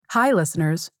Hi,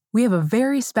 listeners. We have a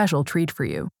very special treat for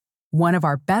you. One of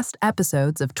our best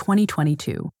episodes of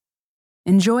 2022.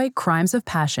 Enjoy Crimes of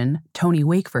Passion, Tony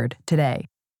Wakeford today.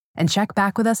 And check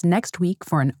back with us next week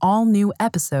for an all-new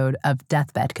episode of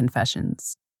Deathbed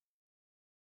Confessions.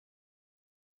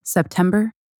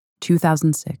 September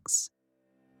 2006.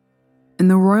 In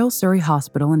the Royal Surrey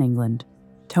Hospital in England,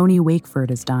 Tony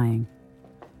Wakeford is dying.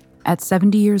 At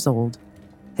 70 years old,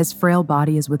 his frail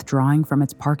body is withdrawing from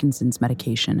its Parkinson's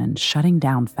medication and shutting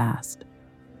down fast.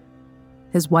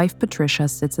 His wife, Patricia,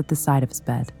 sits at the side of his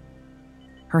bed.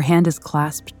 Her hand is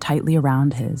clasped tightly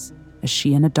around his as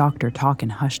she and a doctor talk in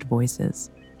hushed voices.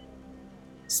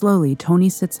 Slowly, Tony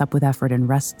sits up with effort and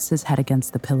rests his head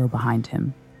against the pillow behind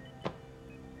him.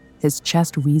 His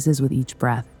chest wheezes with each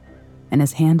breath, and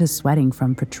his hand is sweating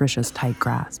from Patricia's tight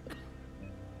grasp.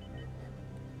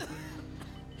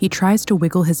 He tries to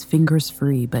wiggle his fingers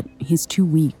free, but he's too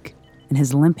weak, and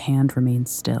his limp hand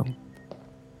remains still.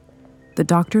 The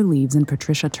doctor leaves and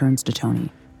Patricia turns to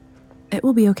Tony. "It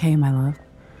will be okay, my love,"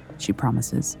 she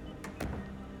promises.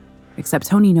 Except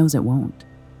Tony knows it won't.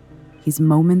 He's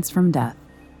moments from death,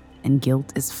 and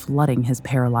guilt is flooding his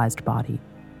paralyzed body.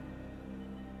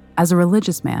 As a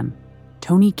religious man,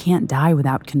 Tony can't die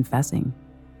without confessing.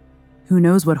 Who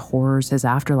knows what horrors his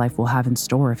afterlife will have in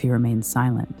store if he remains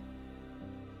silent.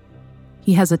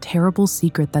 He has a terrible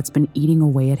secret that's been eating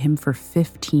away at him for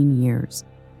 15 years.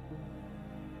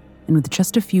 And with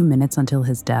just a few minutes until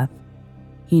his death,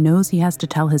 he knows he has to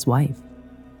tell his wife.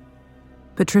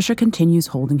 Patricia continues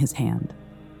holding his hand,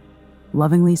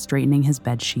 lovingly straightening his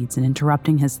bed sheets and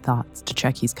interrupting his thoughts to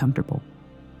check he's comfortable.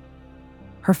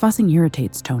 Her fussing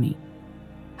irritates Tony.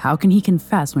 How can he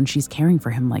confess when she's caring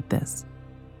for him like this?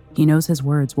 He knows his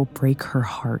words will break her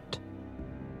heart.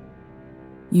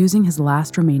 Using his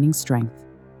last remaining strength,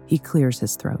 he clears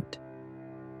his throat.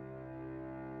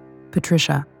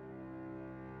 "Patricia,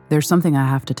 there's something I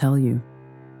have to tell you."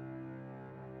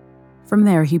 From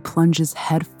there, he plunges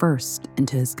headfirst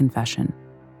into his confession.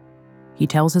 He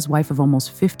tells his wife of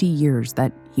almost 50 years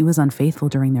that he was unfaithful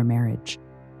during their marriage.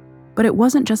 But it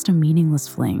wasn't just a meaningless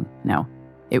fling. No,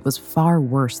 it was far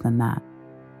worse than that.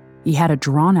 He had a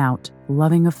drawn-out,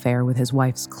 loving affair with his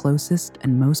wife's closest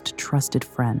and most trusted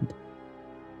friend,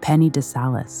 Penny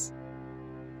DeSalis.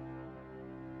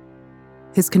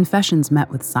 His confessions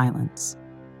met with silence.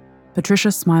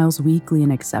 Patricia smiles weakly in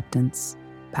acceptance,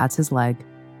 pats his leg,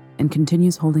 and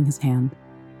continues holding his hand.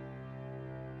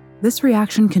 This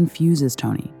reaction confuses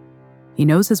Tony. He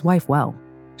knows his wife well.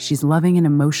 She's loving and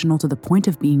emotional to the point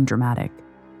of being dramatic.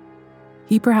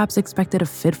 He perhaps expected a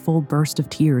fitful burst of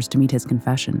tears to meet his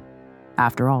confession.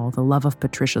 After all, the love of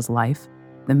Patricia's life,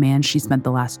 the man she spent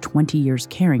the last 20 years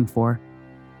caring for,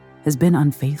 has been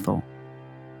unfaithful.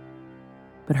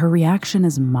 But her reaction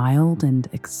is mild and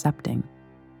accepting.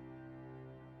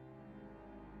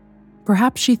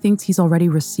 Perhaps she thinks he's already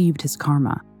received his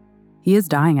karma. He is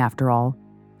dying after all,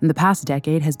 and the past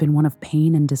decade has been one of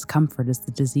pain and discomfort as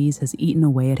the disease has eaten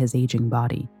away at his aging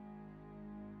body.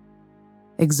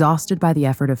 Exhausted by the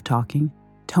effort of talking,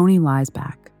 Tony lies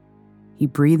back. He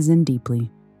breathes in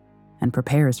deeply and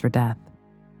prepares for death.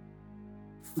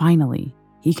 Finally,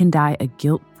 he can die a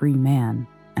guilt-free man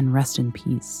and rest in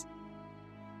peace.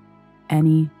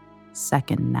 Any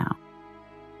second now.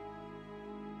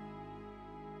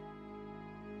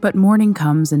 But morning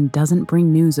comes and doesn't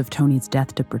bring news of Tony's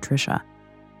death to Patricia.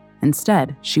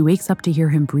 Instead, she wakes up to hear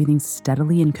him breathing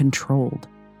steadily and controlled,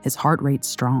 his heart rate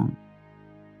strong.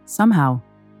 Somehow,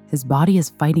 his body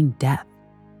is fighting death.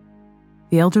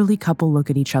 The elderly couple look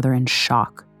at each other in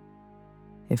shock.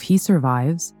 If he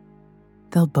survives,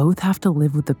 they'll both have to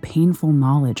live with the painful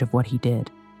knowledge of what he did.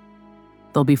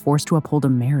 They'll be forced to uphold a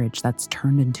marriage that's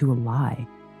turned into a lie.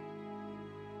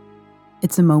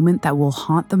 It's a moment that will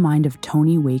haunt the mind of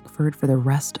Tony Wakeford for the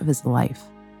rest of his life.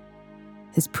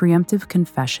 His preemptive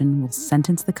confession will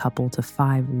sentence the couple to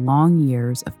 5 long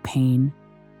years of pain,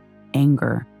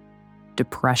 anger,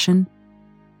 depression,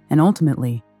 and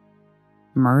ultimately,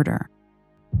 murder.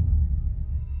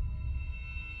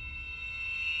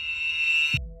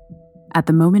 At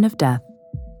the moment of death,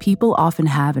 people often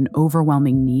have an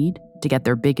overwhelming need to get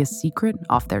their biggest secret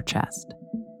off their chest.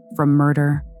 From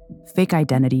murder, fake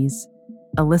identities,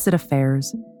 illicit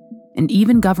affairs, and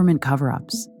even government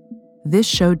cover-ups, this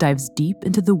show dives deep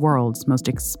into the world's most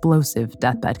explosive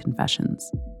deathbed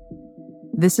confessions.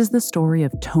 This is the story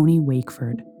of Tony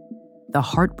Wakeford, the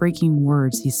heartbreaking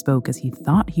words he spoke as he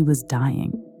thought he was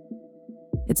dying.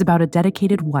 It's about a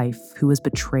dedicated wife who was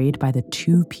betrayed by the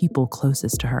 2 people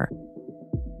closest to her,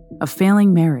 a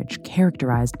failing marriage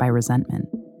characterized by resentment,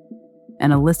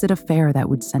 an illicit affair that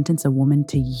would sentence a woman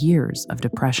to years of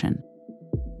depression,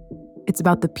 It's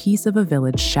about the peace of a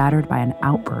village shattered by an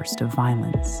outburst of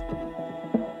violence.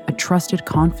 A trusted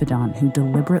confidant who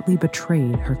deliberately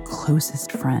betrayed her closest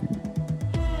friend.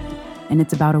 And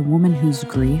it's about a woman whose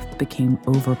grief became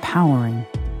overpowering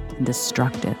and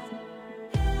destructive.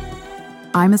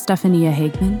 I'm Estefania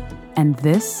Hagman, and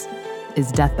this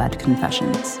is Deathbed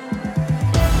Confessions.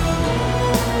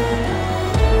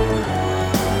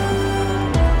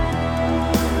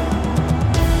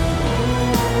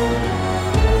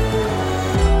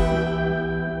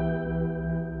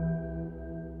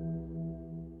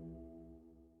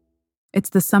 It's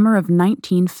the summer of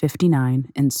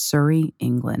 1959 in Surrey,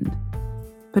 England.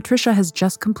 Patricia has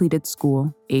just completed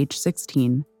school, age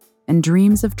 16, and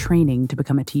dreams of training to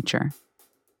become a teacher.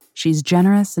 She's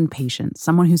generous and patient,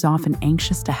 someone who's often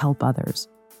anxious to help others,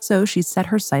 so she's set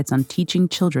her sights on teaching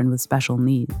children with special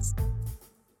needs.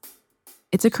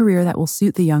 It's a career that will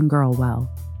suit the young girl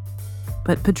well.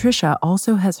 But Patricia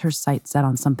also has her sights set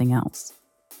on something else.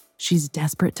 She's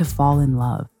desperate to fall in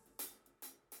love.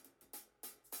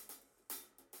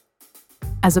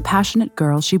 As a passionate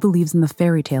girl, she believes in the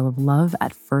fairy tale of love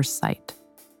at first sight.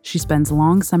 She spends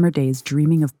long summer days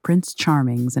dreaming of Prince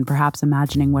Charmings and perhaps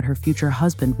imagining what her future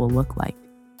husband will look like.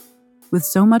 With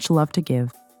so much love to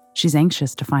give, she's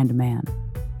anxious to find a man.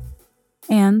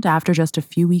 And after just a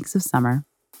few weeks of summer,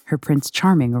 her Prince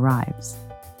Charming arrives.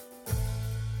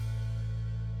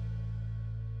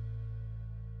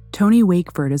 Tony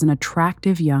Wakeford is an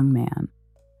attractive young man.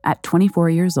 At 24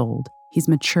 years old, he's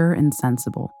mature and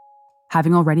sensible,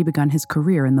 having already begun his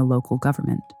career in the local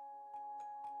government.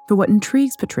 But what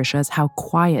intrigues Patricia is how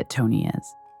quiet Tony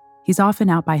is. He's often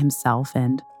out by himself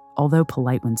and, although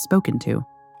polite when spoken to,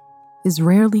 is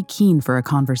rarely keen for a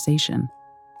conversation.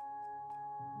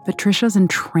 Patricia's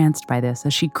entranced by this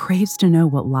as she craves to know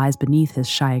what lies beneath his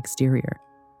shy exterior.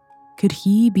 Could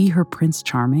he be her Prince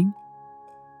Charming?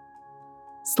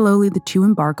 Slowly, the two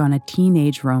embark on a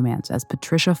teenage romance as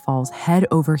Patricia falls head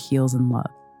over heels in love,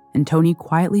 and Tony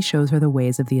quietly shows her the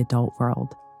ways of the adult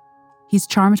world. He's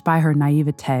charmed by her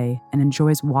naivete and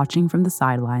enjoys watching from the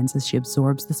sidelines as she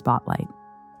absorbs the spotlight.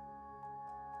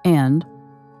 And,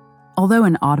 although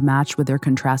an odd match with their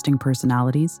contrasting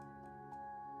personalities,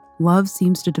 love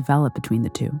seems to develop between the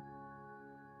two.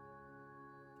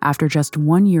 After just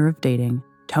 1 year of dating,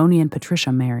 Tony and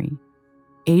Patricia marry.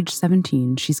 Age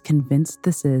 17, she's convinced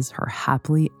this is her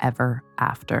happily ever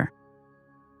after.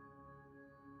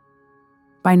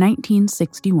 By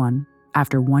 1961,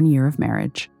 after 1 year of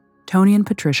marriage, Tony and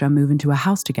Patricia move into a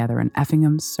house together in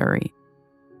Effingham, Surrey.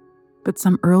 But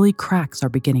some early cracks are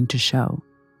beginning to show.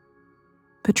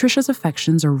 Patricia's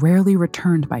affections are rarely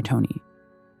returned by Tony,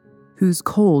 who's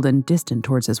cold and distant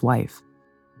towards his wife.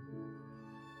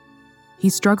 He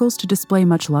struggles to display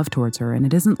much love towards her, and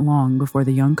it isn't long before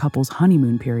the young couple's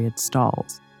honeymoon period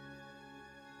stalls.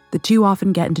 The two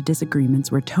often get into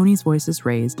disagreements where Tony's voice is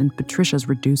raised and Patricia's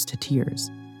reduced to tears.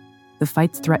 The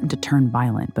fights threaten to turn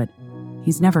violent, but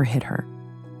he's never hit her.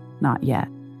 Not yet.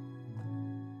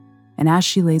 And as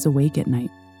she lays awake at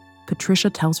night, Patricia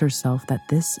tells herself that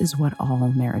this is what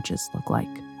all marriages look like.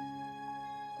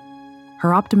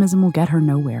 Her optimism will get her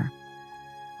nowhere.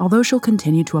 Although she'll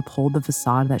continue to uphold the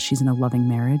facade that she's in a loving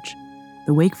marriage,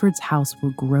 the Wakeford's house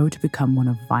will grow to become one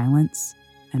of violence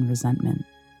and resentment.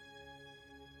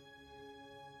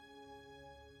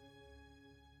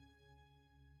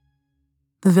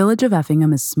 The village of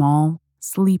Effingham is small,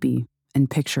 sleepy, and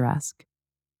picturesque.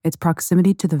 Its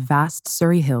proximity to the vast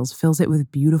Surrey hills fills it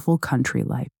with beautiful country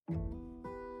life.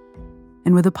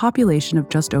 And with a population of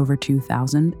just over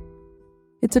 2,000,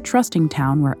 it's a trusting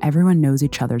town where everyone knows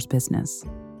each other's business.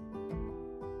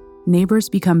 Neighbors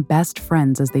become best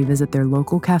friends as they visit their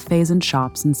local cafes and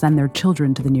shops and send their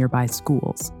children to the nearby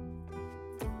schools.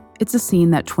 It's a scene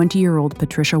that 20-year-old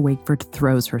Patricia Wakeford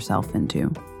throws herself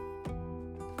into.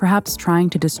 Perhaps trying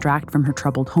to distract from her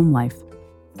troubled home life,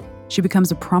 she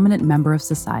becomes a prominent member of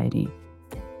society,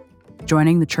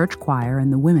 joining the church choir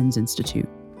and the Women's Institute.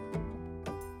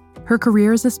 Her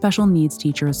career as a special needs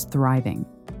teacher is thriving,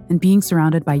 and being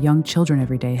surrounded by young children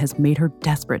every day has made her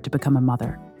desperate to become a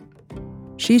mother.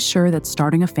 She's sure that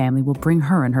starting a family will bring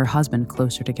her and her husband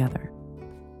closer together.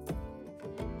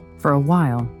 For a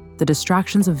while, the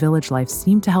distractions of village life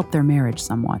seem to help their marriage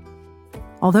somewhat.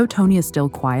 Although Tony is still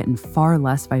quiet and far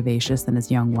less vivacious than his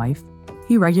young wife,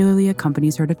 he regularly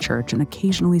accompanies her to church and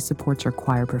occasionally supports her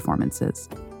choir performances.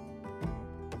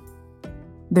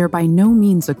 They're by no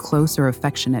means a close or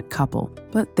affectionate couple,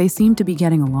 but they seem to be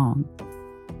getting along.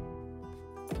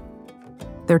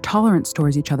 Their tolerance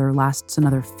towards each other lasts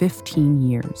another 15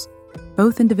 years.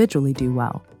 Both individually do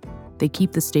well. They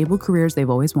keep the stable careers they've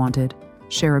always wanted,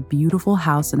 share a beautiful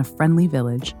house in a friendly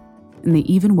village, and they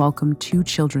even welcomed 2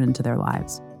 children into their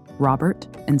lives, Robert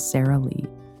and Sarah Lee.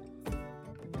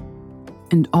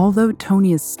 And although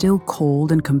Tony is still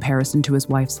cold in comparison to his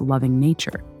wife's loving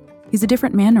nature, he's a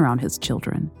different man around his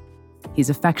children. He's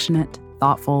affectionate,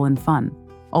 thoughtful, and fun,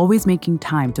 always making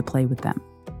time to play with them.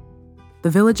 The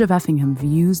village of Effingham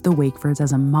views the Wakefords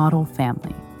as a model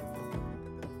family.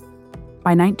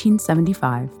 By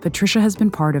 1975, Patricia has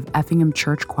been part of Effingham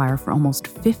Church Choir for almost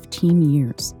 15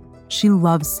 years. She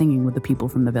loves singing with the people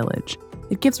from the village.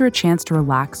 It gives her a chance to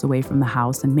relax away from the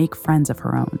house and make friends of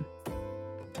her own.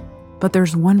 But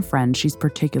there's one friend she's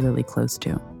particularly close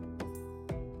to.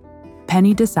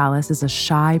 Penny DeSalis is a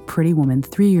shy, pretty woman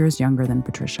 3 years younger than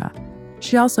Patricia.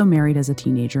 She also married as a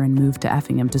teenager and moved to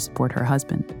Effingham to support her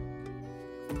husband.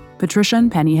 Patricia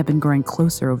and Penny have been growing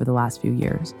closer over the last few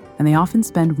years, and they often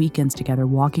spend weekends together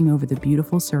walking over the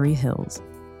beautiful Surrey hills,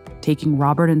 taking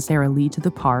Robert and Sarah Lee to the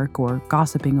park or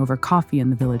gossiping over coffee in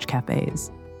the village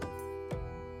cafes.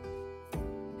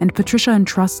 And Patricia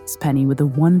entrusts Penny with the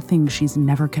one thing she's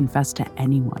never confessed to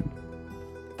anyone: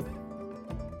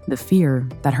 the fear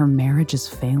that her marriage is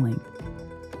failing.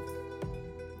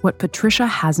 What Patricia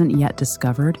hasn't yet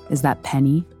discovered is that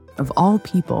Penny, of all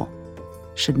people,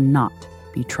 should not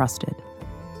be trusted.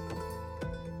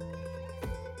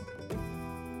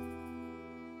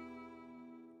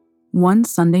 One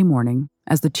Sunday morning,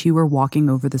 as the two are walking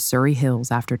over the Surrey hills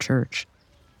after church,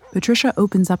 Patricia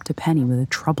opens up to Penny with a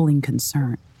troubling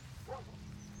concern.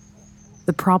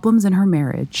 The problems in her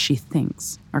marriage, she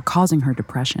thinks, are causing her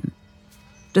depression.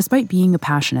 Despite being a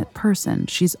passionate person,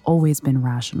 she's always been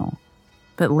rational.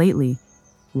 But lately,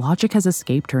 logic has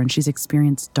escaped her and she's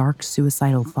experienced dark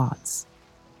suicidal thoughts.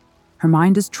 Her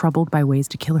mind is troubled by ways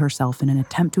to kill herself in an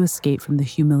attempt to escape from the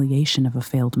humiliation of a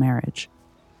failed marriage.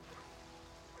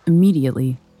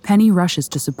 Immediately, Penny rushes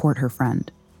to support her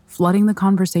friend, flooding the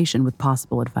conversation with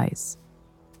possible advice.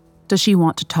 Does she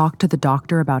want to talk to the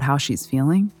doctor about how she's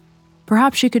feeling?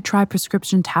 Perhaps she could try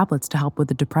prescription tablets to help with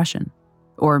the depression.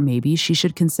 Or maybe she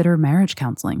should consider marriage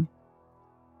counseling.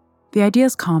 The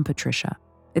ideas calm Patricia.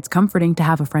 It's comforting to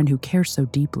have a friend who cares so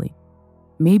deeply.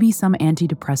 Maybe some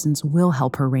antidepressants will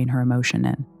help her rein her emotion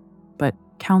in. But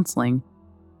counseling,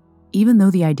 even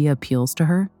though the idea appeals to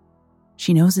her,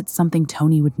 she knows it's something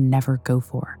Tony would never go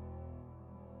for.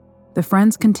 The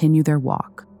friends continue their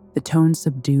walk, the tone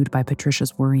subdued by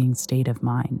Patricia's worrying state of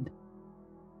mind.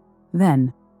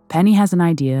 Then, Penny has an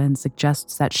idea and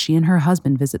suggests that she and her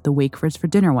husband visit the Wakefords for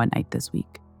dinner one night this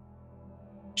week.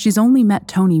 She's only met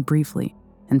Tony briefly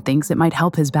and thinks it might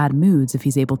help his bad moods if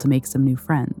he's able to make some new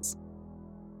friends.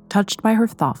 Touched by her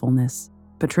thoughtfulness,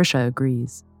 Patricia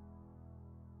agrees.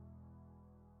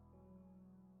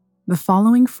 The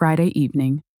following Friday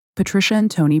evening, Patricia and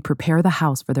Tony prepare the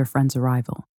house for their friend's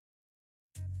arrival.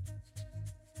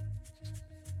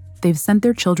 They've sent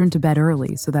their children to bed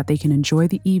early so that they can enjoy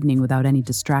the evening without any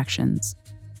distractions.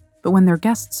 But when their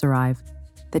guests arrive,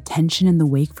 the tension in the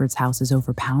Wakefords' house is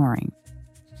overpowering.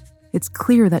 It's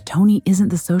clear that Tony isn't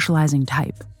the socializing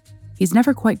type. He's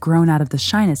never quite grown out of the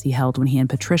shyness he held when he and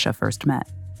Patricia first met.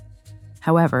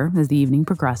 However, as the evening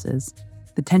progresses,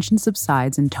 the tension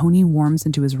subsides and Tony warms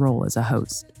into his role as a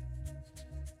host.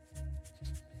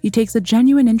 He takes a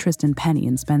genuine interest in Penny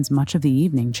and spends much of the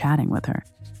evening chatting with her.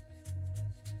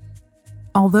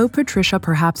 Although Patricia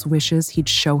perhaps wishes he'd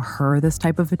show her this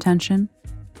type of attention,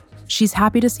 she's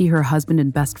happy to see her husband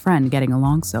and best friend getting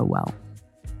along so well.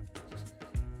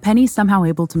 Penny's somehow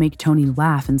able to make Tony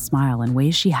laugh and smile in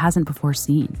ways she hasn't before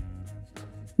seen.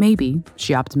 Maybe,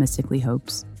 she optimistically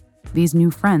hopes, these new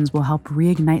friends will help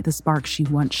reignite the spark she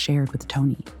once shared with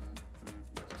Tony.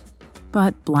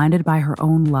 But blinded by her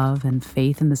own love and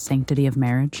faith in the sanctity of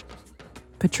marriage,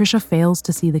 Patricia fails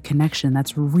to see the connection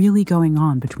that's really going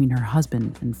on between her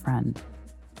husband and friend.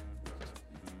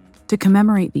 To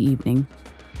commemorate the evening,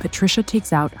 Patricia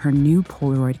takes out her new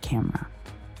Polaroid camera.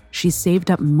 She's saved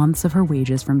up months of her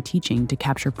wages from teaching to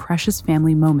capture precious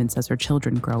family moments as her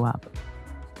children grow up.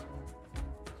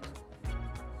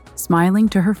 Smiling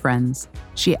to her friends,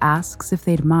 she asks if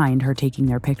they'd mind her taking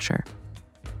their picture.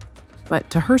 But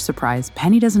to her surprise,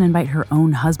 Penny doesn't invite her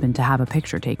own husband to have a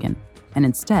picture taken, and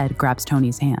instead grabs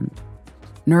Tony's hand.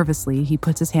 Nervously, he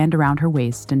puts his hand around her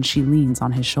waist and she leans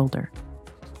on his shoulder.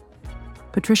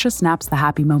 Patricia snaps the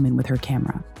happy moment with her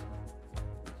camera.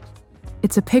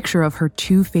 It's a picture of her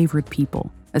 2 favorite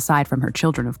people, aside from her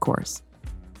children, of course.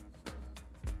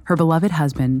 Her beloved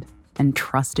husband and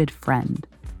trusted friend.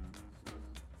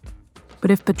 But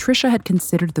if Patricia had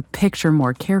considered the picture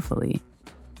more carefully,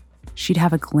 she'd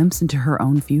have a glimpse into her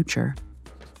own future.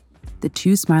 The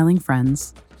 2 smiling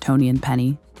friends, Tony and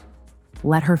Penny,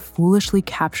 let her foolishly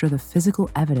capture the physical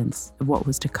evidence of what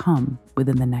was to come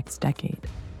within the next decade.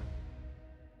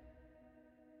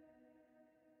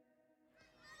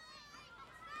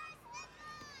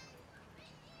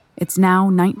 It's now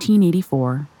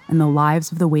 1984, and the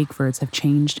lives of the Wakefords have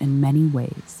changed in many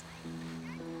ways.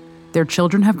 Their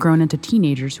children have grown into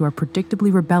teenagers who are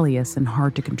predictably rebellious and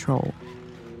hard to control.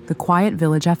 The quiet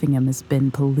village Effingham has been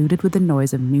polluted with the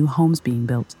noise of new homes being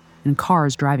built and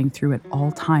cars driving through at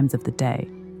all times of the day.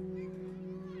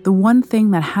 The one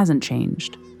thing that hasn't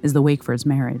changed is the Wakefords'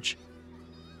 marriage.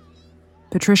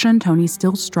 Patricia and Tony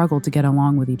still struggle to get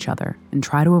along with each other and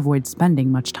try to avoid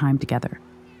spending much time together.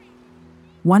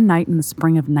 One night in the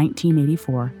spring of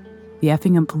 1984, the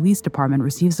Effingham Police Department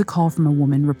receives a call from a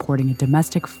woman reporting a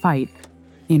domestic fight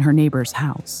in her neighbor's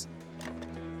house.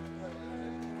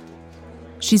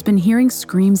 She's been hearing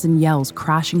screams and yells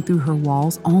crashing through her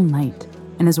walls all night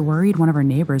and is worried one of her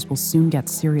neighbors will soon get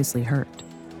seriously hurt.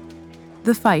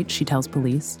 The fight, she tells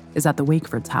police, is at the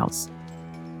Wakefords' house.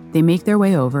 They make their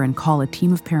way over and call a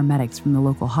team of paramedics from the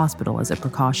local hospital as a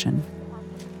precaution.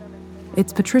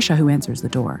 It's Patricia who answers the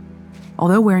door.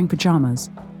 Although wearing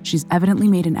pajamas, she's evidently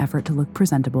made an effort to look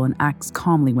presentable and acts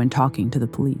calmly when talking to the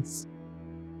police.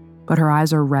 But her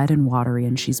eyes are red and watery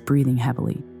and she's breathing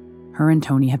heavily. Her and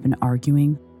Tony have been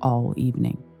arguing all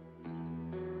evening.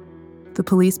 The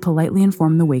police politely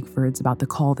inform the Wakefords about the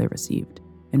call they received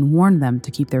and warn them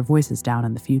to keep their voices down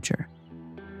in the future.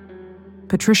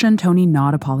 Patricia and Tony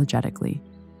nod apologetically.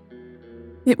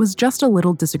 It was just a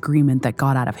little disagreement that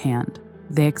got out of hand.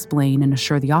 They explain and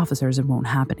assure the officers it won't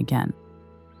happen again.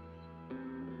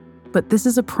 But this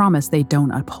is a promise they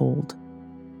don't uphold.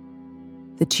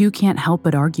 The two can't help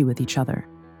but argue with each other.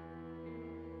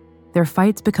 Their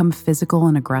fights become physical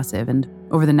and aggressive, and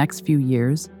over the next few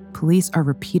years, police are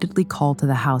repeatedly called to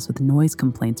the house with noise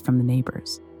complaints from the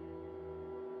neighbors.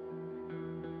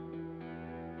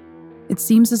 It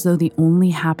seems as though the only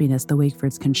happiness the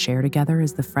Wakefords can share together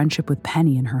is the friendship with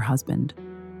Penny and her husband.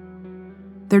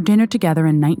 Their dinner together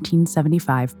in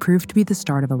 1975 proved to be the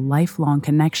start of a lifelong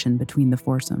connection between the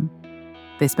foursome.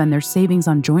 They spend their savings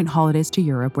on joint holidays to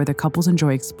Europe where the couples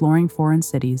enjoy exploring foreign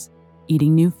cities,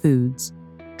 eating new foods,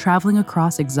 traveling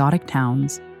across exotic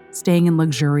towns, staying in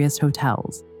luxurious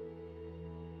hotels.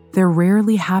 They're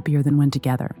rarely happier than when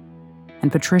together,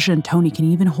 and Patricia and Tony can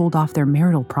even hold off their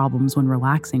marital problems when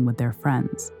relaxing with their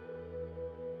friends.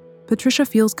 Patricia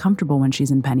feels comfortable when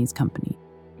she's in Penny's company.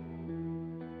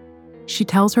 She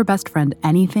tells her best friend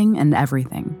anything and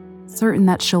everything, certain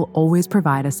that she'll always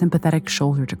provide a sympathetic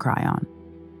shoulder to cry on.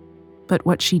 But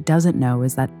what she doesn't know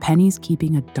is that Penny's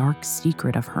keeping a dark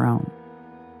secret of her own.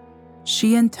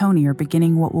 She and Tony are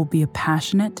beginning what will be a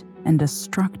passionate and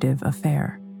destructive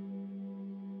affair.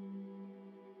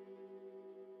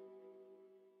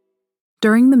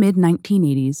 During the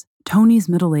mid-1980s, Tony's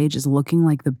middle age is looking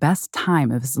like the best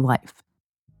time of his life.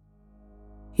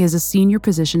 He has a senior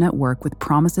position at work with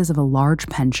promises of a large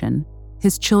pension,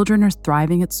 his children are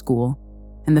thriving at school,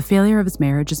 and the failure of his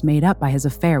marriage is made up by his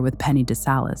affair with Penny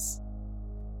DeSalis.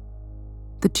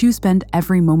 The two spend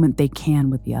every moment they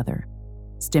can with the other,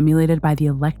 stimulated by the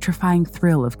electrifying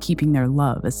thrill of keeping their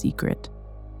love a secret.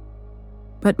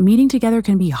 But meeting together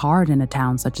can be hard in a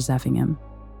town such as Effingham.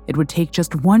 It would take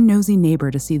just one nosy neighbor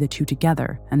to see the two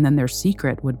together, and then their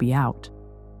secret would be out.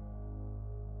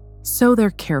 So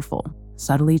they're careful,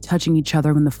 subtly touching each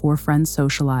other when the four friends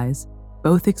socialize,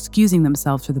 both excusing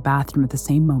themselves for the bathroom at the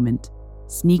same moment,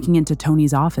 sneaking into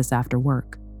Tony's office after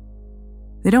work.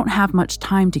 They don't have much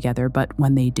time together, but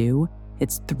when they do,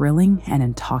 it's thrilling and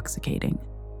intoxicating.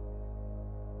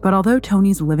 But although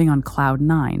Tony's living on cloud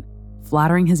 9,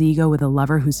 flattering his ego with a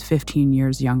lover who's 15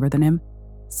 years younger than him,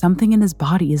 something in his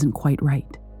body isn't quite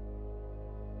right.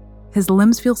 His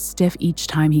limbs feel stiff each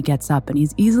time he gets up, and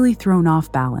he's easily thrown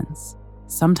off balance.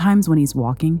 Sometimes when he's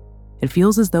walking, it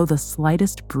feels as though the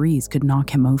slightest breeze could knock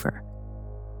him over.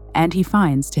 And he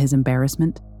finds, to his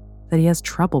embarrassment, that he has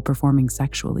trouble performing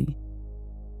sexually.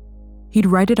 He'd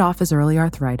write it off as early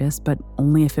arthritis, but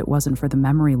only if it wasn't for the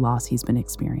memory loss he's been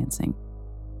experiencing.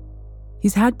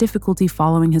 He's had difficulty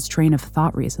following his train of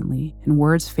thought recently, and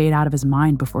words fade out of his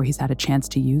mind before he's had a chance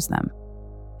to use them.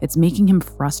 It's making him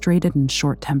frustrated and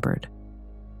short-tempered.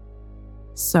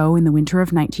 So, in the winter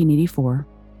of 1984,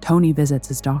 Tony visits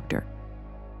his doctor.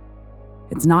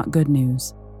 It's not good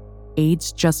news.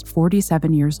 Aged just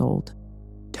 47 years old,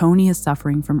 Tony is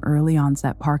suffering from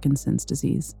early-onset Parkinson's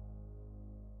disease.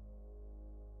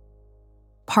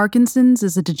 Parkinson's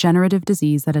is a degenerative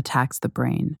disease that attacks the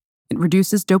brain. It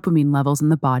reduces dopamine levels in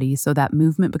the body so that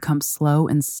movement becomes slow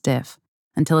and stiff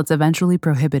until it's eventually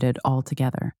prohibited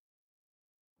altogether.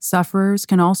 Sufferers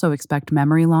can also expect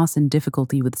memory loss and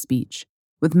difficulty with speech,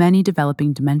 with many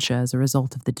developing dementia as a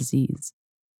result of the disease.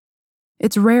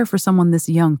 It's rare for someone this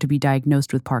young to be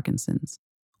diagnosed with Parkinson's.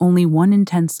 Only 1 in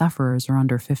 10 sufferers are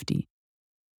under 50.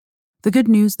 The good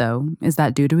news, though, is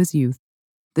that due to his youth,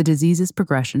 the disease's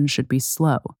progression should be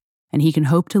slow, and he can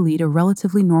hope to lead a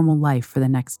relatively normal life for the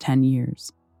next 10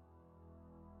 years.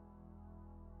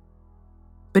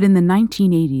 But in the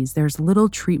 1980s, there's little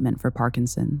treatment for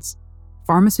Parkinson's.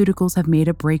 Pharmaceuticals have made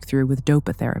a breakthrough with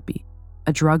dopa therapy,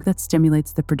 a drug that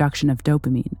stimulates the production of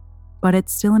dopamine, but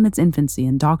it's still in its infancy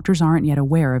and doctors aren't yet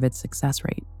aware of its success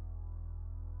rate.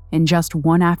 In just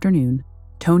one afternoon,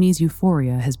 Tony's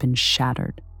euphoria has been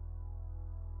shattered.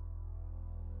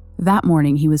 That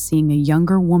morning, he was seeing a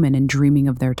younger woman and dreaming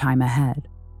of their time ahead,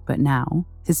 but now,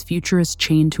 his future is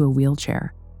chained to a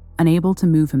wheelchair, unable to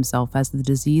move himself as the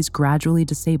disease gradually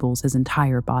disables his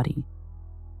entire body.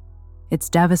 It's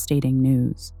devastating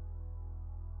news.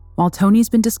 While Tony's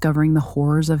been discovering the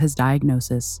horrors of his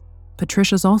diagnosis,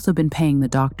 Patricia's also been paying the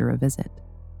doctor a visit.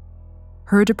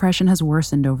 Her depression has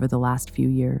worsened over the last few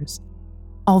years.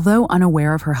 Although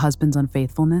unaware of her husband's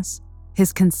unfaithfulness,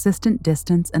 his consistent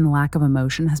distance and lack of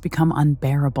emotion has become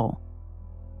unbearable.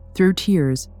 Through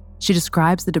tears, she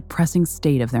describes the depressing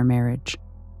state of their marriage.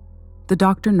 The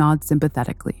doctor nods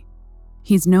sympathetically.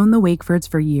 He's known the Wakefords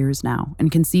for years now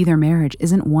and can see their marriage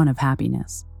isn't one of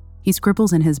happiness. He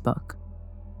scribbles in his book,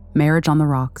 "Marriage on the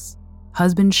rocks.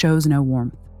 Husband shows no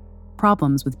warmth.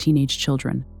 Problems with teenage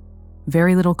children.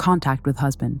 Very little contact with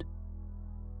husband."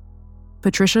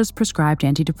 Patricia's prescribed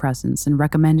antidepressants and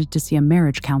recommended to see a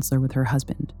marriage counselor with her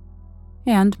husband.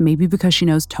 And maybe because she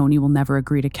knows Tony will never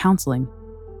agree to counseling,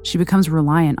 she becomes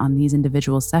reliant on these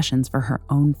individual sessions for her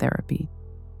own therapy.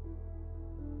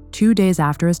 2 days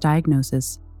after his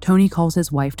diagnosis, Tony calls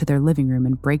his wife to their living room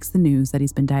and breaks the news that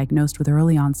he's been diagnosed with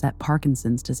early-onset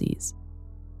Parkinson's disease.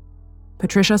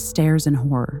 Patricia stares in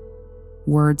horror,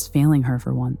 words failing her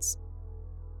for once.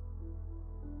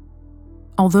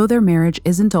 Although their marriage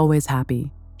isn't always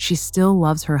happy, she still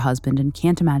loves her husband and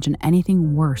can't imagine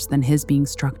anything worse than his being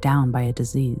struck down by a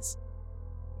disease.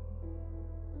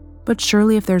 But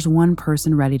surely if there's one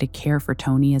person ready to care for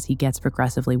Tony as he gets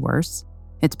progressively worse,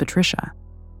 it's Patricia.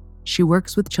 She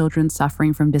works with children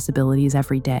suffering from disabilities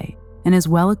every day and is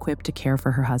well equipped to care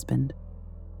for her husband.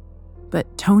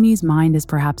 But Tony's mind is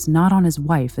perhaps not on his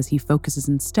wife as he focuses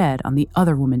instead on the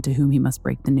other woman to whom he must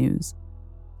break the news,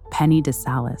 Penny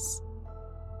DeSalis.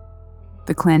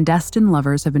 The clandestine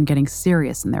lovers have been getting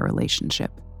serious in their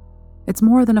relationship. It's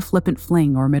more than a flippant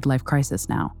fling or midlife crisis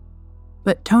now.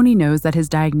 But Tony knows that his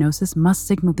diagnosis must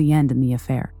signal the end in the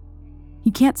affair.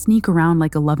 He can't sneak around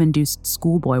like a love-induced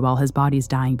schoolboy while his body's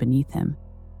dying beneath him.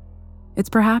 It's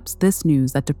perhaps this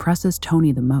news that depresses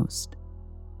Tony the most.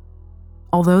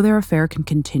 Although their affair can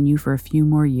continue for a few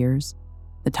more years,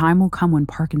 the time will come when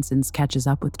Parkinson's catches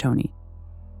up with Tony.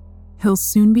 He'll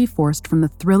soon be forced from the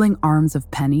thrilling arms of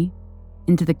Penny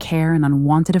into the care and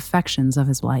unwanted affections of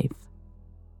his wife.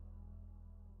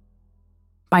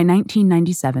 By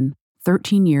 1997,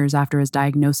 13 years after his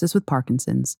diagnosis with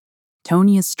Parkinson's,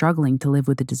 Tony is struggling to live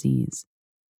with the disease.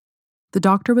 The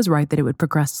doctor was right that it would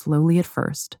progress slowly at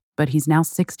first, but he's now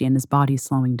 60 and his body's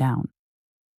slowing down.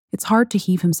 It's hard to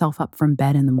heave himself up from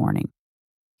bed in the morning,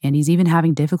 and he's even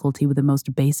having difficulty with the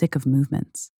most basic of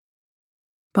movements.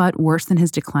 But worse than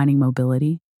his declining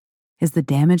mobility is the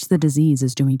damage the disease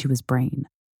is doing to his brain.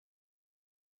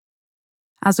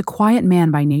 As a quiet man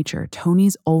by nature,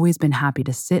 Tony's always been happy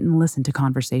to sit and listen to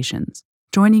conversations,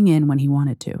 joining in when he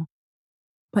wanted to.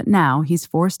 But now he's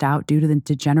forced out due to the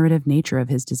degenerative nature of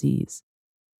his disease.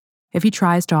 If he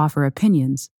tries to offer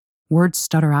opinions, words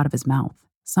stutter out of his mouth,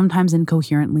 sometimes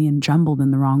incoherently and jumbled in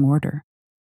the wrong order.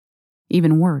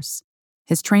 Even worse,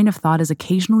 his train of thought is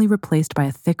occasionally replaced by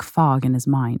a thick fog in his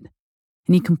mind,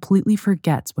 and he completely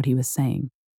forgets what he was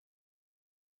saying.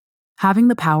 Having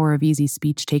the power of easy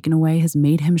speech taken away has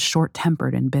made him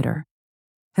short-tempered and bitter.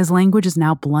 His language is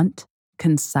now blunt,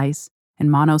 concise, and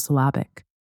monosyllabic.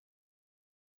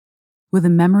 With the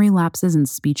memory lapses and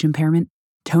speech impairment,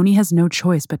 Tony has no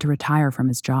choice but to retire from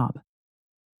his job.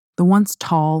 The once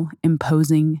tall,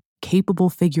 imposing, capable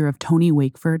figure of Tony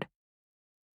Wakeford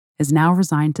is now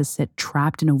resigned to sit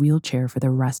trapped in a wheelchair for the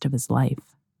rest of his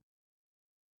life.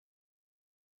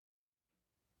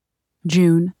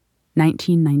 June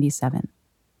 1997.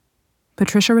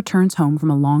 Patricia returns home from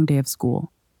a long day of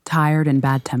school, tired and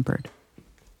bad-tempered.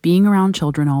 Being around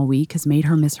children all week has made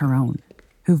her miss her own,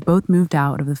 who've both moved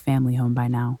out of the family home by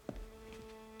now.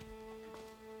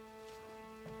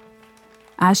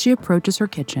 As she approaches her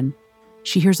kitchen,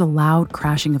 she hears a loud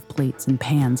crashing of plates and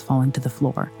pans falling to the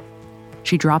floor.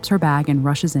 She drops her bag and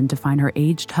rushes in to find her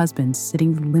aged husband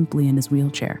sitting limply in his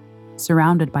wheelchair,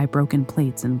 surrounded by broken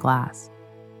plates and glass.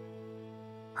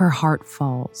 Her heart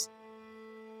falls.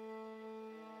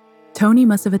 Tony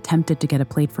must have attempted to get a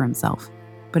plate for himself,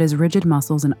 but his rigid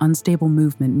muscles and unstable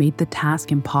movement made the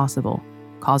task impossible,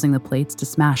 causing the plates to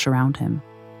smash around him.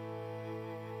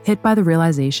 Hit by the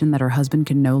realization that her husband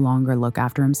can no longer look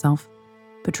after himself,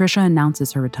 Patricia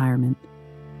announces her retirement.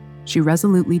 She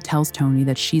resolutely tells Tony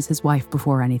that she's his wife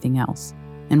before anything else,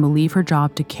 and will leave her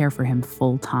job to care for him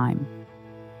full time.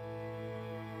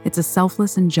 It's a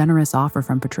selfless and generous offer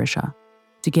from Patricia,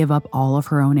 to give up all of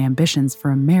her own ambitions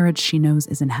for a marriage she knows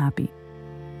isn't happy.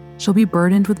 She'll be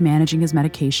burdened with managing his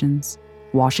medications,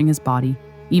 washing his body,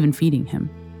 even feeding him.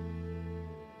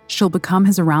 She'll become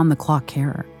his around-the-clock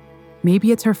carer.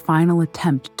 Maybe it's her final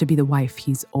attempt to be the wife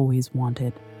he's always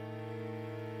wanted.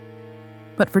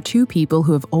 But for two people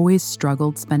who have always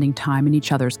struggled spending time in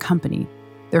each other's company,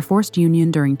 their forced union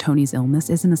during Tony's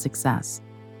illness isn't a success.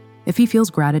 If he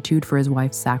feels gratitude for his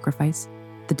wife's sacrifice,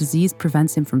 the disease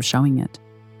prevents him from showing it,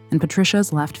 and Patricia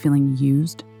is left feeling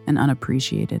used and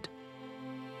unappreciated.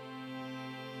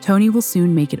 Tony will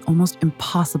soon make it almost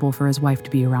impossible for his wife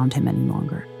to be around him any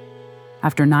longer.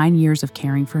 After 9 years of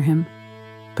caring for him,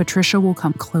 Patricia will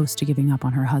come close to giving up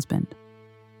on her husband.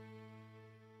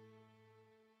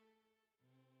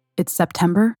 It's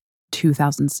September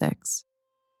 2006.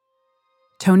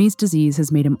 Tony's disease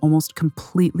has made him almost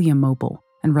completely immobile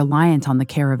and reliant on the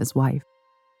care of his wife.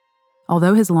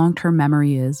 Although his long-term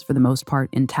memory is, for the most part,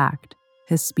 intact,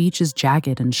 his speech is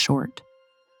jagged and short.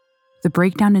 The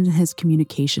breakdown in his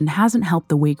communication hasn't helped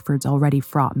the Wakeford's already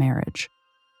fraught marriage.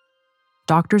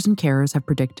 Doctors and carers have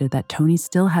predicted that Tony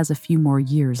still has a few more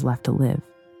years left to live.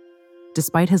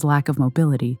 Despite his lack of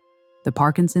mobility, the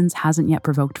Parkinson's hasn't yet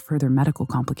provoked further medical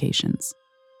complications.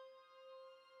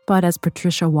 But as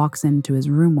Patricia walks into his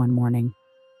room one morning,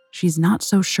 she's not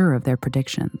so sure of their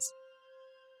predictions.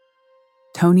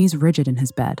 Tony's rigid in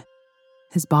his bed.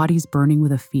 His body's burning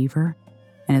with a fever,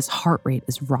 and his heart rate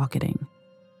is rocketing.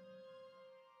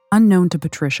 Unknown to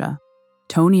Patricia,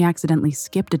 Tony accidentally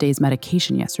skipped a day's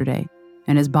medication yesterday,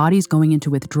 and his body's going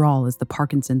into withdrawal as the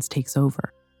Parkinson's takes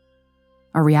over.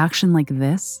 A reaction like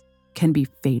this can be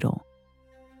fatal.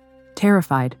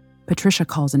 Terrified, Patricia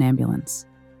calls an ambulance.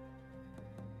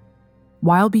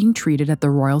 While being treated at the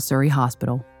Royal Surrey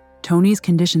Hospital, Tony's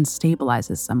condition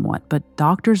stabilizes somewhat, but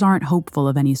doctors aren't hopeful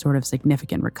of any sort of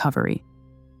significant recovery.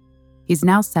 He's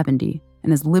now 70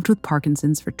 and has lived with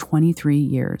Parkinson's for 23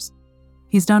 years.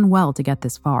 He's done well to get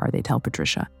this far, they tell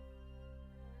Patricia.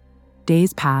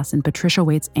 Days pass and Patricia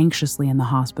waits anxiously in the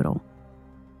hospital.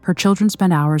 Her children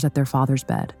spend hours at their father's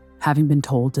bed, having been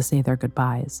told to say their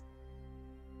goodbyes.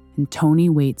 And Tony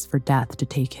waits for death to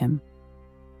take him.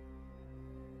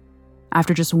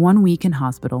 After just 1 week in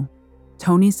hospital,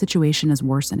 Tony's situation is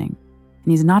worsening,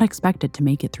 and he's not expected to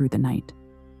make it through the night.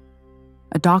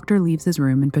 A doctor leaves his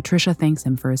room and Patricia thanks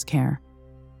him for his care.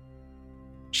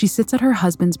 She sits at her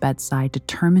husband's bedside,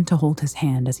 determined to hold his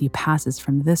hand as he passes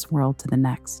from this world to the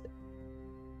next.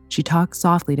 She talks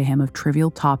softly to him of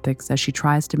trivial topics as she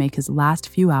tries to make his last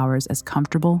few hours as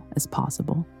comfortable as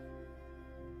possible.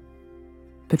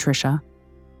 Patricia,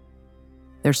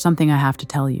 there's something I have to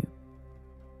tell you.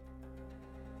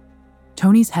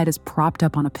 Tony's head is propped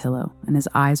up on a pillow and his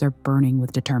eyes are burning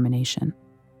with determination.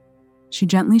 She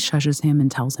gently shushes him and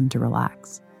tells him to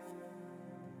relax.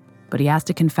 But he has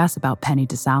to confess about Penny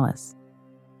DeSalis.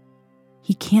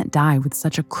 He can't die with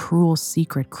such a cruel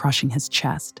secret crushing his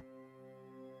chest.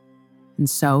 And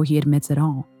so he admits it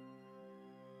all.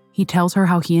 He tells her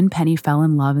how he and Penny fell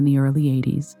in love in the early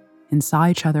 80s and saw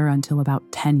each other until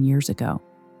about 10 years ago.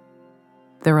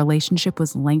 Their relationship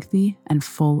was lengthy and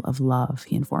full of love,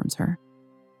 he informs her.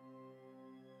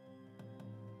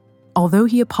 Although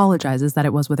he apologizes that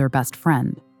it was with her best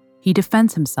friend, he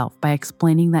defends himself by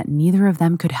explaining that neither of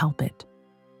them could help it.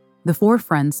 The four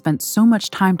friends spent so much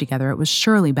time together it was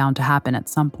surely bound to happen at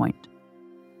some point.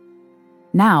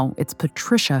 Now it's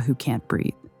Patricia who can't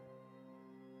breathe.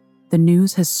 The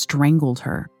news has strangled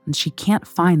her, and she can't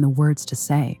find the words to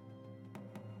say.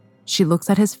 She looks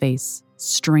at his face,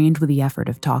 strained with the effort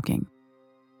of talking.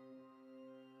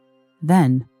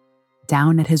 Then,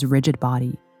 down at his rigid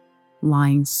body,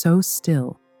 lying so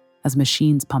still as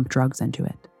machines pump drugs into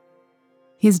it.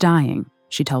 He's dying,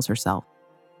 she tells herself,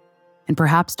 and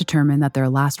perhaps determined that their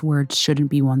last words shouldn't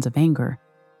be ones of anger.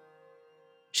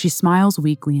 She smiles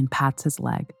weakly and pats his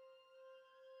leg.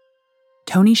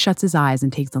 Tony shuts his eyes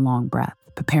and takes a long breath,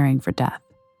 preparing for death.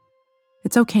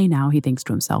 It's okay now, he thinks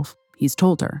to himself. He's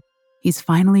told her. He's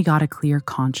finally got a clear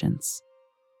conscience.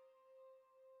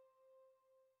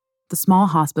 The small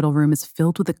hospital room is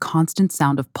filled with the constant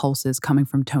sound of pulses coming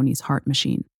from Tony's heart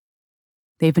machine.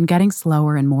 They've been getting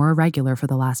slower and more irregular for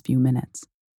the last few minutes.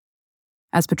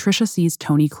 As Patricia sees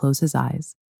Tony close his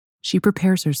eyes, she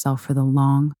prepares herself for the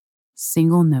long,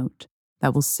 single note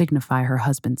that will signify her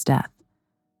husband's death.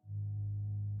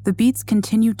 The beats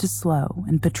continue to slow,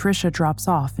 and Patricia drops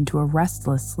off into a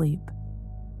restless sleep.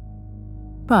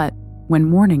 But when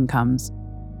morning comes,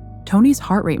 Tony's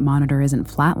heart rate monitor isn't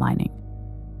flatlining.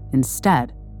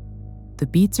 Instead, the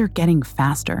beats are getting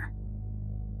faster.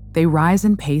 They rise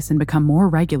in pace and become more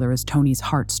regular as Tony's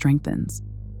heart strengthens.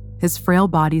 His frail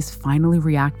body's finally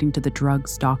reacting to the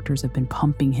drugs doctors have been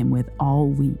pumping him with all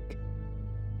week.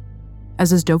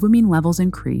 As his dopamine levels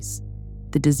increase,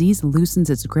 the disease loosens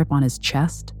its grip on his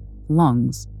chest,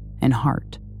 lungs, and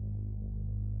heart.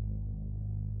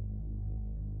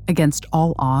 Against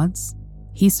all odds,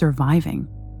 he's surviving.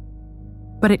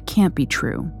 But it can't be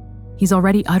true. He's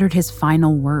already uttered his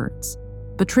final words.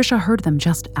 Patricia heard them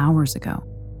just hours ago.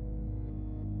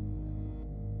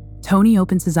 Tony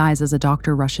opens his eyes as a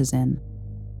doctor rushes in,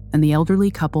 and the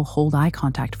elderly couple hold eye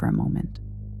contact for a moment.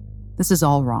 This is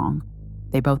all wrong.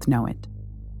 They both know it.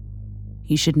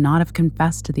 He should not have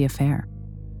confessed to the affair.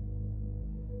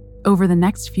 Over the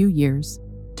next few years,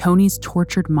 Tony's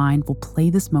tortured mind will play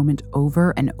this moment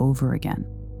over and over again.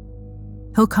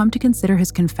 He'll come to consider his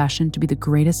confession to be the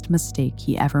greatest mistake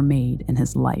he ever made in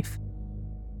his life.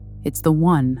 It's the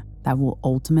one that will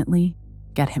ultimately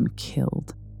get him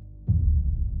killed.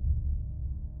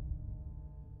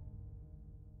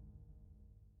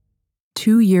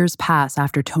 Two years pass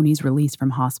after Tony's release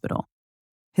from hospital.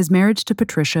 His marriage to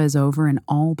Patricia is over in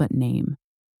all but name.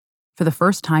 For the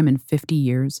first time in 50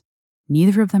 years,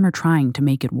 neither of them are trying to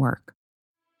make it work.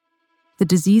 The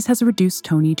disease has reduced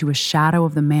Tony to a shadow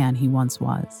of the man he once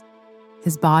was.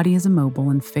 His body is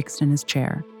immobile and fixed in his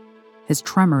chair. His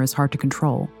tremor is hard to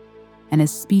control, and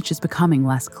his speech is becoming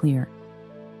less clear.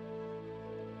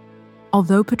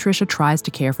 Although Patricia tries to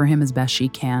care for him as best she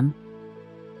can,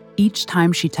 each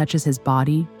time she touches his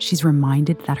body, she's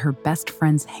reminded that her best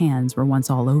friend's hands were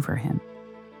once all over him.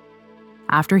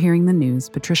 After hearing the news,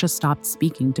 Patricia stopped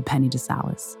speaking to Penny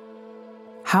DeSalis.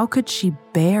 How could she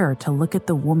bear to look at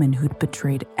the woman who'd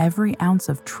betrayed every ounce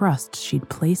of trust she'd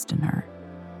placed in her?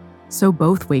 So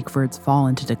both Wakefords fall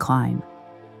into decline.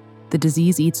 The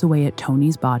disease eats away at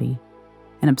Tony's body.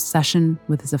 An obsession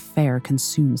with his affair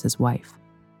consumes his wife.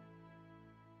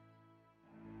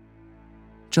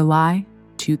 July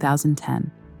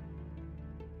 2010.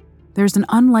 There's an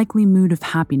unlikely mood of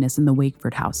happiness in the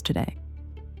Wakeford house today.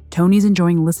 Tony's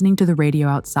enjoying listening to the radio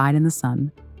outside in the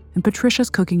sun, and Patricia's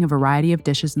cooking a variety of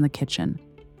dishes in the kitchen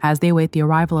as they await the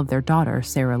arrival of their daughter,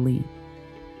 Sarah Lee.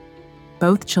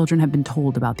 Both children have been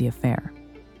told about the affair.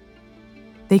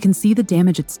 They can see the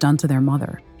damage it's done to their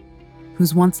mother,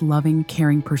 whose once loving,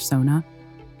 caring persona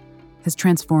has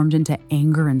transformed into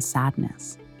anger and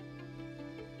sadness.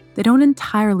 They don't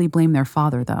entirely blame their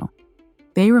father, though.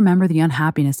 They remember the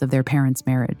unhappiness of their parents'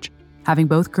 marriage, having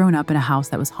both grown up in a house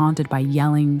that was haunted by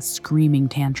yelling, screaming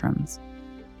tantrums.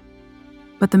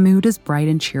 But the mood is bright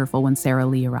and cheerful when Sarah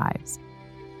Lee arrives.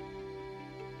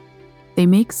 They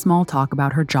make small talk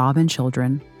about her job and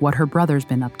children, what her brother's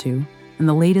been up to, and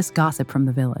the latest gossip from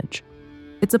the village.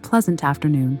 It's a pleasant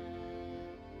afternoon.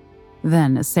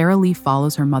 Then, as Sarah Lee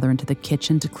follows her mother into the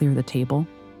kitchen to clear the table,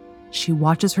 she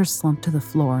watches her slump to the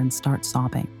floor and start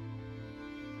sobbing.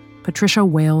 Patricia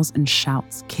wails and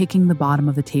shouts, kicking the bottom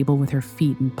of the table with her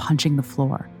feet and punching the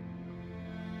floor.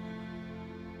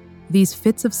 These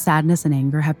fits of sadness and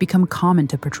anger have become common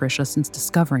to Patricia since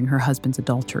discovering her husband's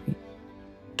adultery.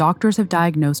 Doctors have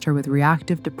diagnosed her with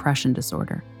reactive depression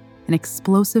disorder, an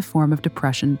explosive form of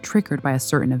depression triggered by a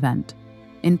certain event.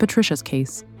 In Patricia's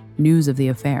case, news of the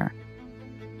affair.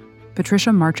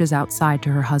 Patricia marches outside to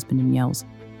her husband and yells,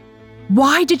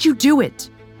 "Why did you do it?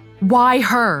 Why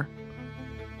her?"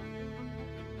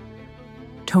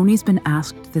 Tony's been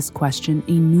asked this question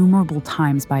innumerable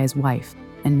times by his wife,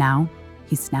 and now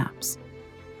he snaps.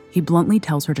 He bluntly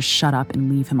tells her to shut up and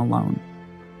leave him alone.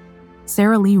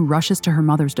 Sarah Lee rushes to her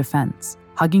mother's defense,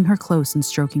 hugging her close and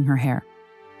stroking her hair.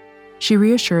 She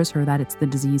reassures her that it's the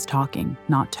disease talking,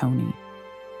 not Tony.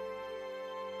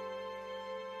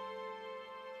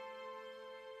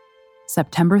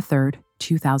 September 3rd,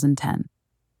 2010.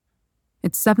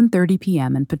 It's 7:30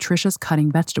 p.m. and Patricia's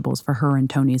cutting vegetables for her and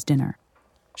Tony's dinner.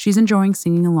 She's enjoying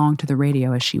singing along to the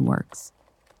radio as she works.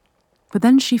 But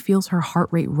then she feels her heart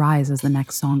rate rise as the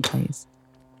next song plays.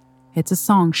 It's a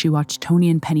song she watched Tony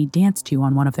and Penny dance to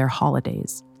on one of their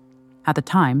holidays. At the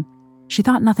time, she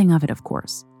thought nothing of it, of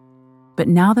course. But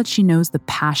now that she knows the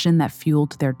passion that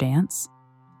fueled their dance,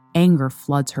 Anger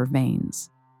floods her veins.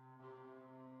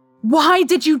 "Why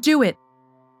did you do it?"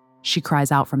 she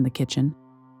cries out from the kitchen.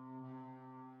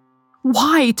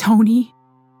 "Why, Tony?"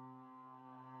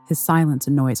 His silence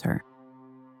annoys her.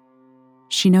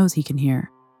 She knows he can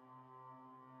hear.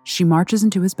 She marches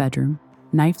into his bedroom,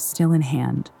 knife still in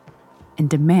hand, and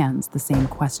demands the same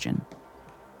question.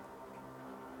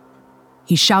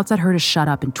 He shouts at her to shut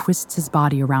up and twists his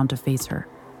body around to face her.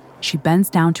 She bends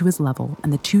down to his level,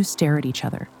 and the two stare at each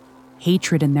other,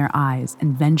 hatred in their eyes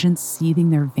and vengeance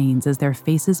seething their veins as their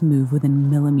faces move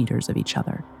within millimeters of each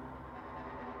other.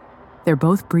 They're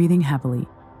both breathing heavily,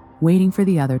 waiting for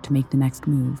the other to make the next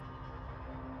move.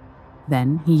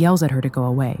 Then he yells at her to go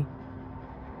away,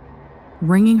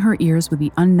 ringing her ears with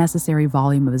the unnecessary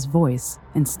volume of his voice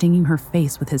and stinging her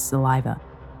face with his saliva.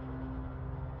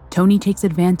 Tony takes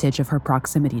advantage of her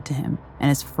proximity to him, and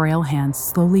his frail hands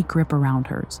slowly grip around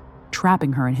hers,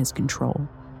 trapping her in his control.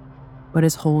 But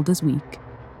his hold is weak,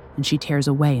 and she tears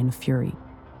away in fury.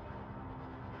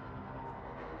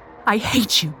 "I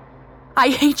hate you! I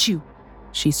hate you!"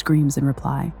 she screams in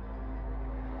reply.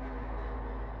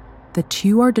 The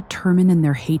two are determined in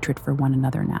their hatred for one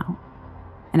another now,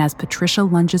 and as Patricia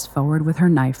lunges forward with her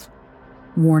knife,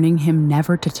 warning him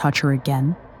never to touch her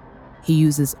again, he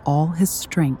uses all his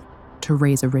strength to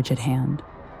raise a rigid hand.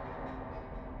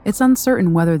 It's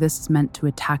uncertain whether this is meant to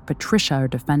attack Patricia or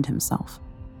defend himself,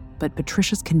 but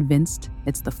Patricia's convinced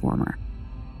it's the former.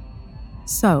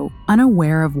 So,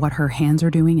 unaware of what her hands are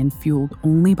doing and fueled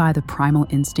only by the primal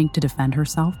instinct to defend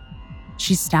herself,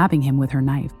 she's stabbing him with her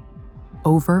knife,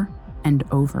 over and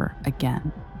over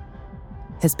again.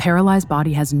 His paralyzed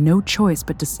body has no choice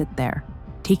but to sit there,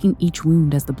 taking each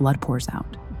wound as the blood pours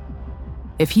out.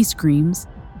 If he screams,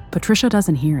 Patricia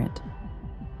doesn't hear it.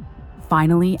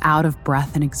 Finally, out of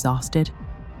breath and exhausted,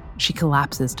 she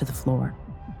collapses to the floor.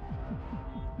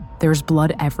 There's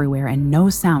blood everywhere and no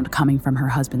sound coming from her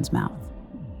husband's mouth.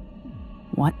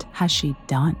 What has she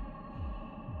done?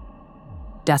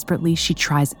 Desperately, she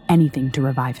tries anything to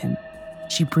revive him.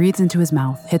 She breathes into his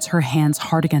mouth, hits her hands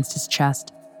hard against his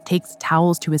chest, takes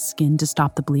towels to his skin to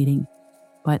stop the bleeding,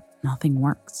 but nothing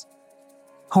works.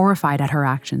 Horrified at her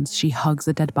actions, she hugs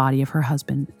the dead body of her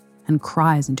husband and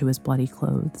cries into his bloody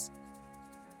clothes.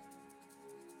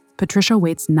 Patricia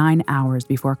waits 9 hours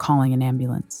before calling an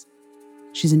ambulance.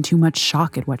 She's in too much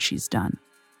shock at what she's done.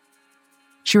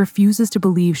 She refuses to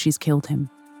believe she's killed him.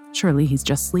 Surely he's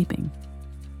just sleeping.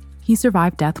 He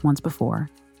survived death once before.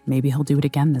 Maybe he'll do it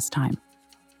again this time.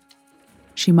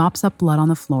 She mops up blood on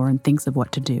the floor and thinks of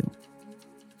what to do.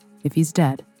 If he's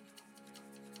dead,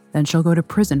 then she'll go to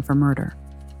prison for murder.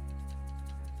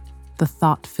 The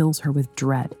thought fills her with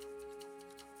dread.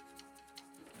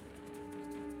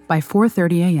 By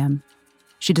 4:30 a.m.,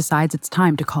 she decides it's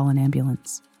time to call an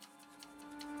ambulance.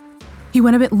 "He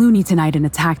went a bit loony tonight and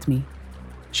attacked me,"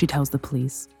 she tells the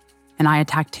police, "and I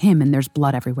attacked him and there's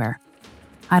blood everywhere.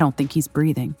 I don't think he's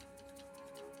breathing."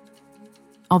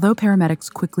 Although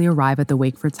paramedics quickly arrive at the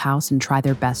Wakeford's house and try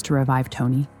their best to revive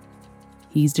Tony,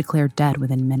 he's declared dead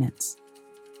within minutes.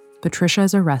 Patricia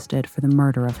is arrested for the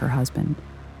murder of her husband.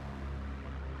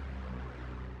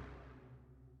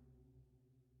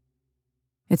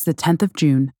 It's the 10th of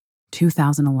June,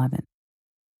 2011.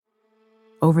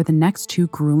 Over the next 2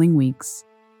 grueling weeks,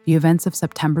 the events of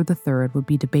September the 3rd would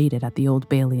be debated at the Old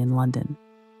Bailey in London.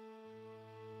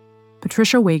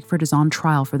 Patricia Wakeford is on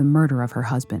trial for the murder of her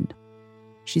husband.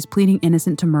 She's pleading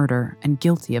innocent to murder and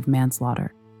guilty of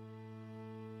manslaughter.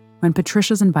 When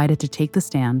Patricia's invited to take the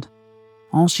stand,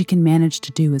 all she can manage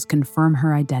to do is confirm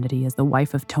her identity as the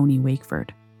wife of Tony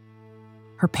Wakeford.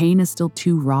 Her pain is still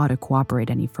too raw to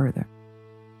cooperate any further.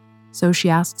 So she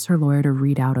asks her lawyer to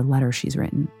read out a letter she's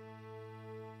written.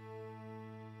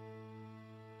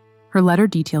 Her letter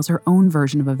details her own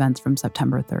version of events from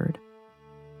September 3rd.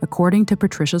 According to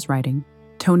Patricia's writing,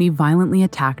 Tony violently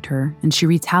attacked her and she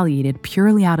retaliated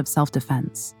purely out of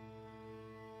self-defense.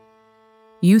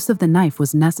 Use of the knife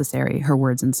was necessary, her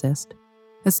words insist,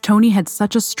 as Tony had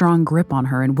such a strong grip on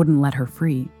her and wouldn't let her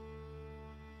free.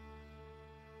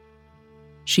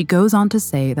 She goes on to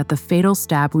say that the fatal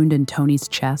stab wound in Tony's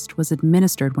chest was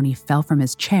administered when he fell from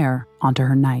his chair onto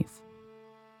her knife.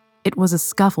 It was a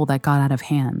scuffle that got out of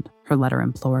hand, her letter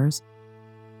implores.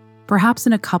 Perhaps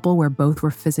in a couple where both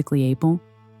were physically able,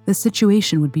 the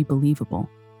situation would be believable.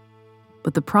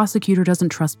 But the prosecutor doesn't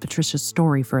trust Patricia's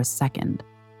story for a second.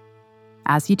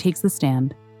 As he takes the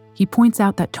stand, he points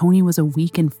out that Tony was a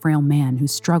weak and frail man who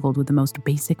struggled with the most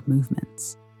basic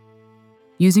movements.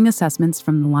 Using assessments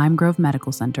from the Lime Grove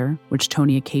Medical Center, which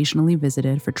Tony occasionally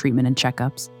visited for treatment and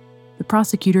checkups, the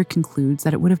prosecutor concludes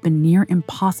that it would have been near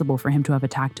impossible for him to have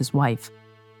attacked his wife.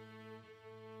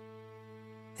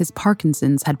 His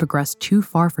Parkinson's had progressed too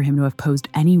far for him to have posed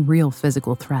any real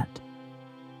physical threat.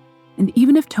 And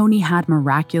even if Tony had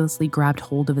miraculously grabbed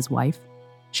hold of his wife,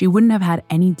 she wouldn't have had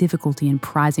any difficulty in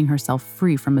prizing herself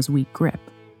free from his weak grip.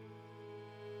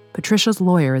 Patricia's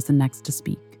lawyer is the next to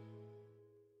speak.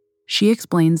 She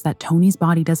explains that Tony's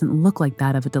body doesn't look like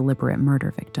that of a deliberate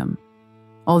murder victim.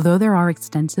 Although there are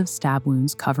extensive stab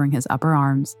wounds covering his upper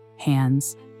arms,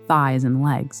 hands, thighs, and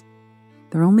legs,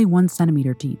 they're only 1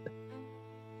 centimeter deep.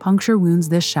 Puncture wounds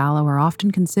this shallow are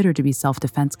often considered to be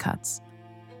self-defense cuts.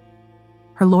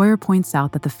 Her lawyer points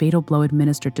out that the fatal blow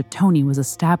administered to Tony was a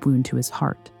stab wound to his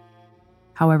heart.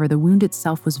 However, the wound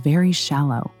itself was very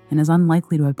shallow and is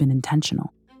unlikely to have been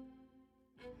intentional.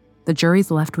 The jury's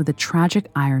left with the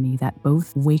tragic irony that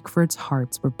both Wakeford's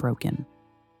hearts were broken.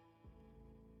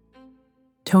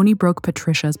 Tony broke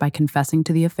Patricia's by confessing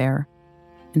to the affair,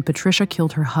 and Patricia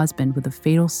killed her husband with a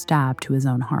fatal stab to his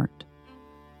own heart.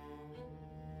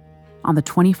 On the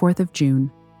 24th of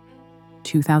June,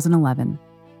 2011,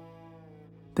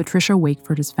 Patricia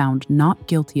Wakeford is found not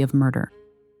guilty of murder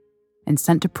and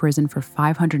sent to prison for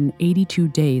 582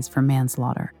 days for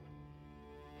manslaughter.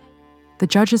 The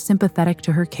judge is sympathetic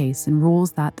to her case and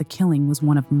rules that the killing was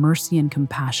one of mercy and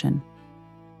compassion.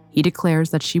 He declares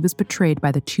that she was betrayed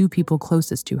by the 2 people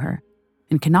closest to her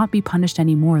and cannot be punished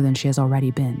any more than she has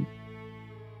already been.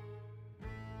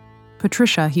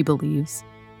 Patricia, he believes,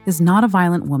 is not a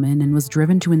violent woman and was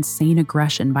driven to insane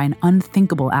aggression by an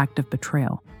unthinkable act of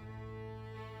betrayal.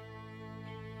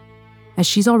 As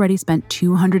she's already spent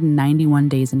 291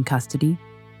 days in custody,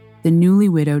 the newly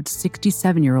widowed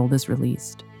 67-year-old is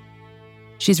released.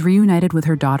 She's reunited with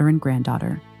her daughter and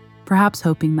granddaughter, perhaps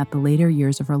hoping that the later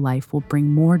years of her life will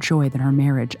bring more joy than her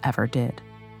marriage ever did.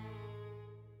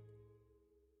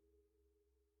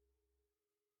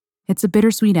 It's a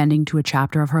bittersweet ending to a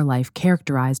chapter of her life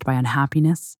characterized by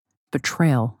unhappiness,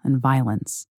 betrayal, and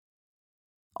violence.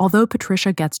 Although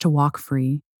Patricia gets to walk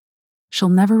free, she'll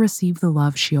never receive the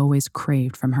love she always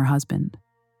craved from her husband.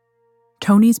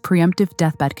 Tony's preemptive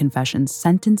deathbed confessions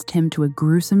sentenced him to a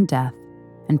gruesome death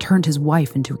and turned his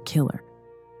wife into a killer.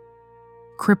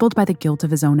 Crippled by the guilt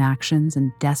of his own actions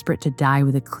and desperate to die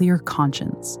with a clear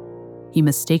conscience, he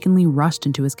mistakenly rushed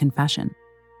into his confession.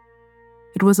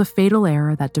 It was a fatal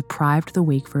error that deprived the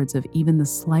Wakefords of even the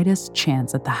slightest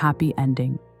chance at the happy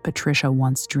ending Patricia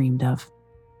once dreamed of.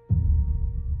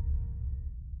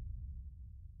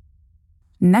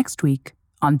 Next week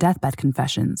on Deathbed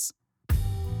Confessions,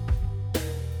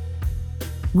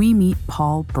 we meet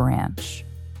Paul Branch,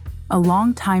 a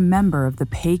longtime member of the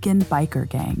pagan biker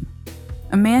gang,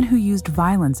 a man who used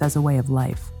violence as a way of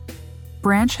life.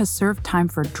 Branch has served time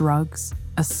for drugs,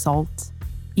 assault,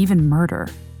 even murder,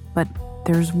 but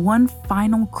there's one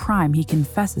final crime he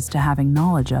confesses to having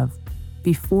knowledge of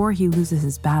before he loses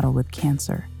his battle with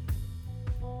cancer.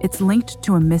 It's linked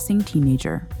to a missing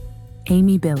teenager,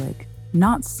 Amy Billig,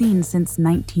 not seen since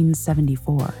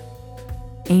 1974.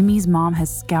 Amy's mom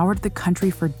has scoured the country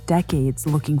for decades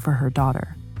looking for her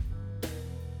daughter.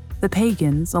 The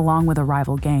Pagans, along with a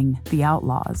rival gang, the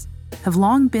Outlaws, have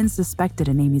long been suspected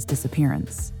in Amy's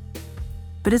disappearance.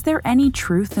 But is there any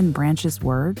truth in Branch's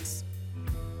words?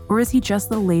 Or is he just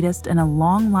the latest in a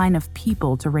long line of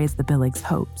people to raise the Billigs'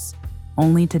 hopes,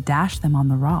 only to dash them on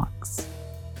the rocks?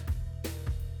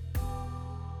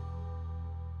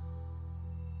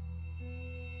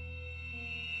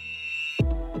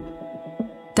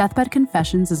 Deathbed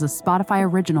Confessions is a Spotify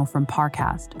original from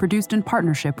Parcast, produced in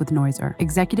partnership with Noiser.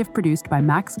 Executive produced by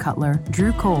Max Cutler,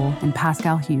 Drew Cole, and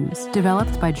Pascal Hughes.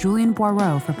 Developed by Julian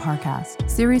Boireau for Parcast.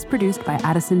 Series produced by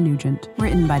Addison Nugent.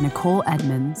 Written by Nicole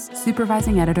Edmonds.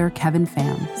 Supervising editor Kevin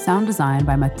Pham. Sound design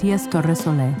by Matias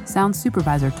Torresolet. Sound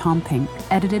supervisor Tom Pink.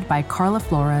 Edited by Carla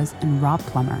Flores and Rob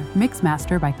Plummer. Mix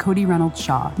master by Cody Reynolds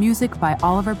Shaw. Music by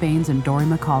Oliver Baines and Dory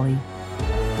McCauley.